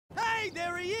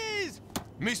there he is!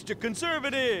 Mr.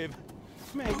 Conservative!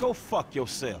 Man, go fuck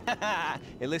yourself.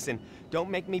 Hey, listen, don't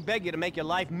make me beg you to make your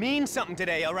life mean something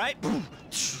today, all right?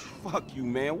 Fuck you,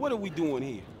 man. What are we doing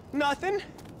here? Nothing.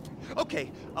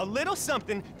 Okay, a little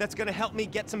something that's gonna help me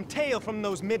get some tail from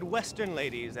those Midwestern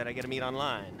ladies that I get to meet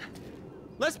online.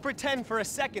 Let's pretend for a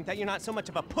second that you're not so much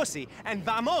of a pussy, and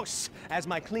vamos, as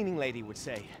my cleaning lady would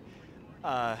say.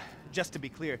 Just to be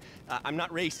clear, I'm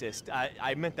not racist.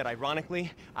 I meant that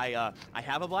ironically. I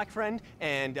have a black friend,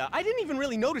 and I didn't even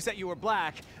really notice that you were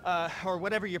black, or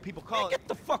whatever your people call it. Get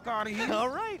the fuck out of here. All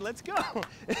right, let's go.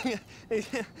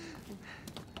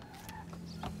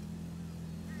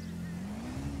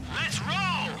 Let's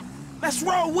roll! Let's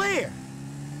roll where?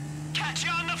 Catch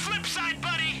you on the flip side,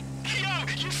 buddy! Yo,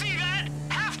 you see that?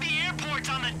 Half the airport's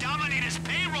on the Dominator's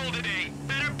payroll today.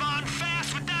 Better bond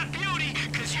fast with that beauty,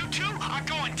 cause you two are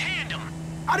going tandem.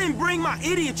 I didn't bring my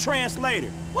idiot translator.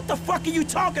 What the fuck are you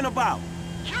talking about?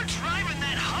 You're driving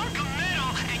that hunk of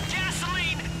metal and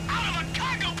gasoline out of a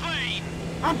cargo plane!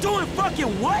 I'm doing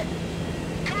fucking what?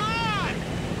 Come on!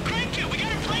 Crank it, we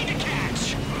got a plane to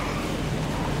catch!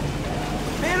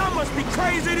 Man, I must be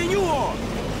crazier than you are.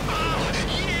 Oh,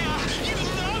 yeah, you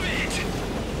love it!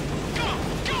 Go,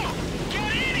 go,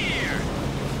 get in here!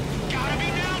 Gotta be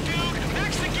now, dude!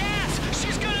 Max the gas!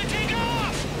 She's gonna take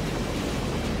off!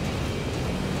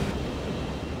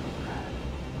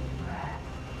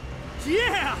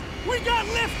 Yeah! We got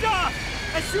liftoff!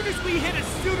 As soon as we hit a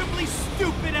suitably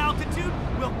stupid altitude,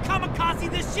 we'll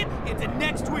kamikaze this shit into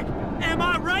next week. Am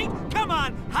I right? Come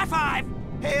on, high five!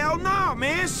 Hell no,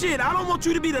 man. Shit, I don't want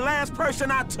you to be the last person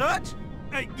I touch.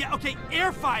 Yeah, okay,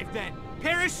 Air 5 then.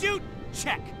 Parachute?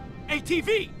 Check.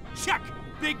 ATV? Check.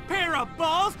 Big pair of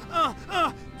balls?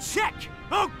 Check.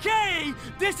 Okay,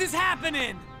 this is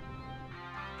happening.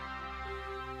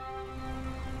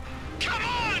 Come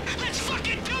on! Let's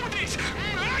fucking do this!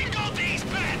 Wrangle these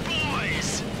bad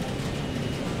boys!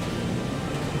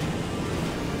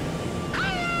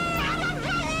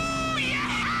 Oh,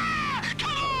 yeah!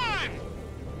 Come on!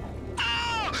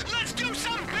 Oh, let's do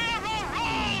some barrel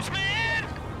rolls, man!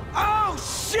 Oh,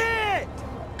 shit!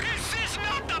 Is this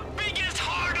not the biggest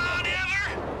hard-on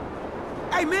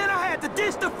ever? Hey, man, I had to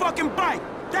ditch the fucking bike.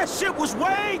 That shit was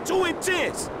way too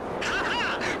intense.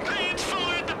 Haha! Paying's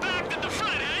fuller at the back than the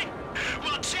front, eh?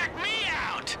 Well, check me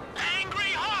out!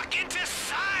 Angry Hawk into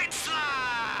side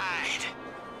slide!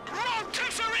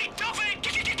 Rotisserie Duffy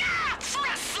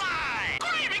Thrust slide!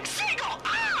 Screaming Seagull!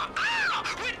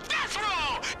 With death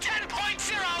roll!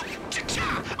 10.0!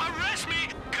 Cha-cha! Arrest me,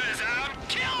 cause I'm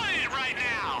killing it right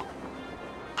now!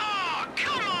 Oh,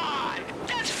 come on!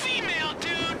 That's female,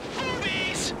 dude!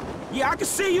 Boobies! Yeah, I can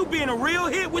see you being a real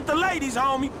hit with the ladies,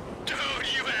 homie. Dude,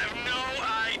 you have no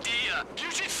idea. You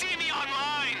should see me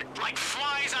online, like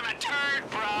flies on a turd,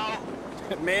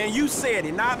 bro. Man, you said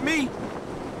it, not me.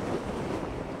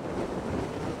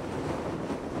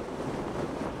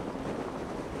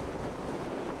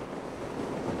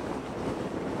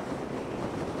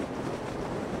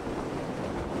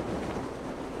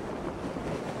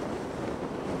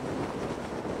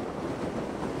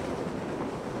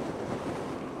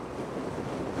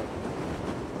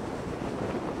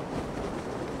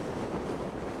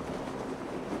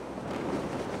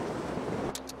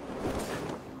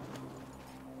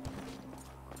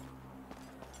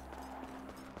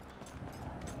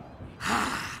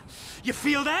 You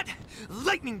feel that?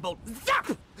 Lightning bolt,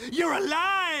 zap! You're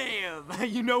alive!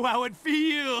 You know how it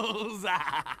feels!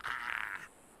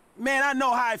 Man, I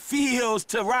know how it feels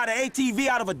to ride an ATV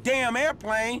out of a damn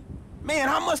airplane. Man,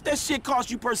 how much that shit cost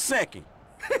you per second?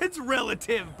 It's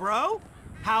relative, bro.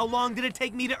 How long did it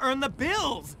take me to earn the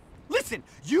bills? Listen,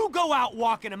 you go out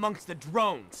walking amongst the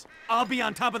drones. I'll be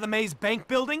on top of the Maze Bank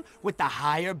building with the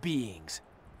higher beings.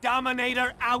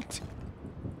 Dominator out!